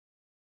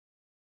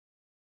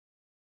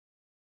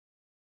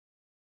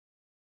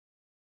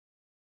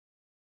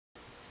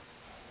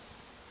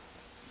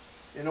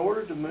In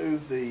order to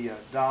move the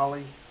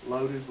dolly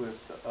loaded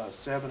with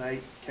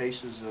 7-8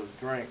 cases of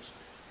drinks,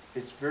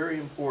 it's very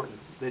important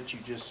that you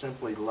just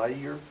simply lay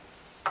your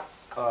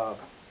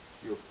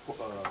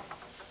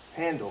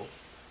handle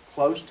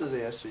close to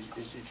this.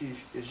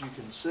 As you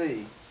can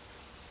see,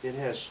 it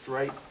has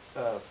straight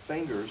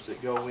fingers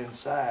that go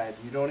inside.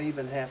 You don't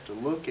even have to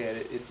look at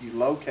it if you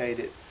locate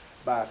it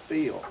by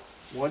feel.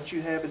 Once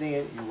you have it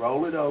in, you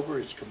roll it over.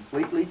 It's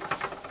completely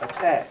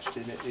attached,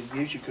 and it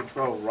gives you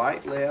control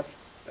right, left,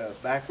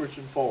 backwards,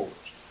 and forwards.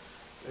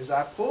 As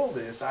I pull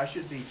this, I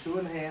should be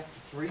 2.5 to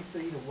 3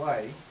 feet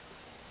away.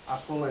 I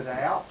pull it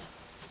out,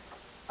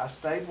 I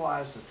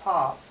stabilize the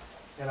top,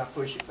 and I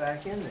push it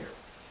back in there.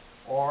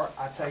 Or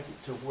I take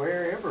it to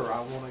wherever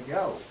I want to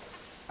go.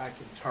 I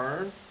can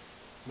turn,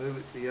 move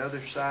it to the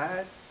other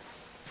side.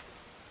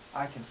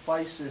 I can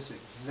place this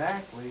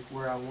exactly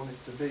where I want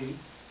it to be.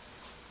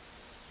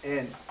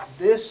 And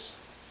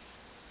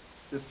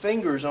the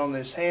fingers on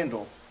this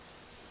handle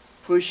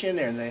push in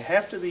there, and they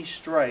have to be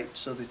straight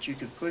so that you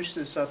can push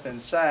this up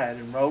inside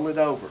and roll it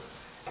over.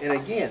 And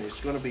again,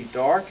 it's going to be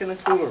dark in a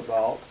cooler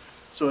vault,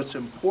 so it's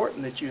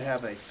important that you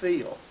have a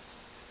feel.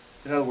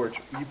 In other words,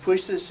 you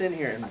push this in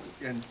here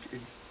and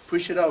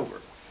push it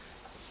over.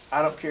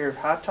 I don't care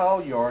how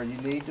tall you are, you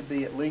need to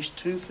be at least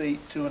 2 feet,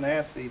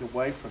 2.5 feet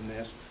away from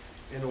this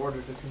in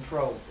order to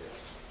control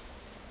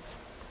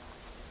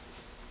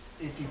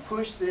this. If you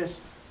push this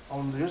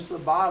on just the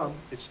bottom,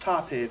 it's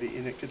top heavy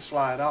and it could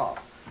slide off.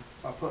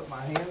 If I put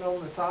my hand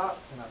on the top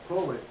and I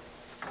pull it,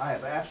 I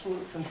have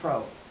absolute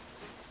control.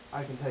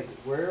 I can take it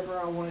wherever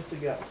I want it to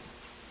go.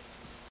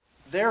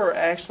 There are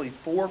actually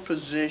 4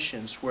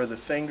 positions where the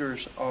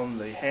fingers on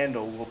the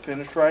handle will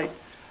penetrate.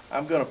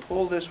 I'm going to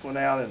pull this one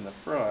out in the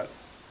front.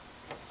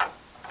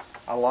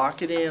 I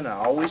lock it in. I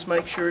always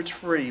make sure it's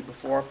free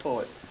before I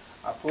pull it.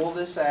 I pull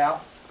this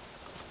out.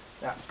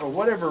 Now, for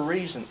whatever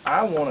reason,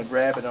 I want to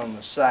grab it on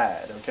the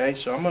side, okay?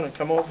 So I'm going to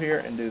come over here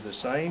and do the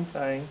same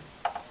thing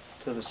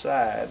to the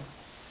side.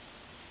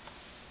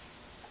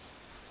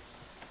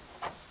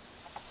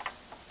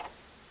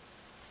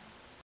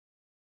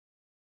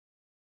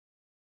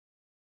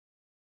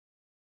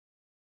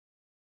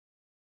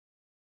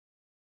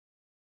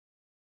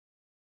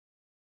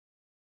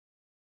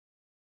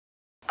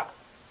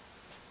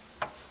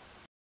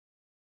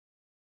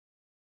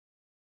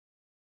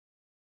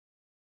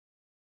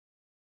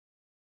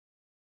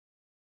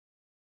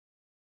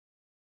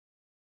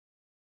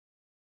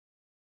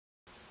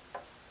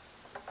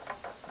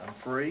 I'm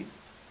free,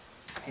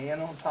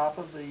 hand on top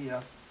of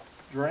the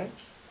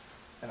drinks,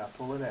 and I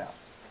pull it out.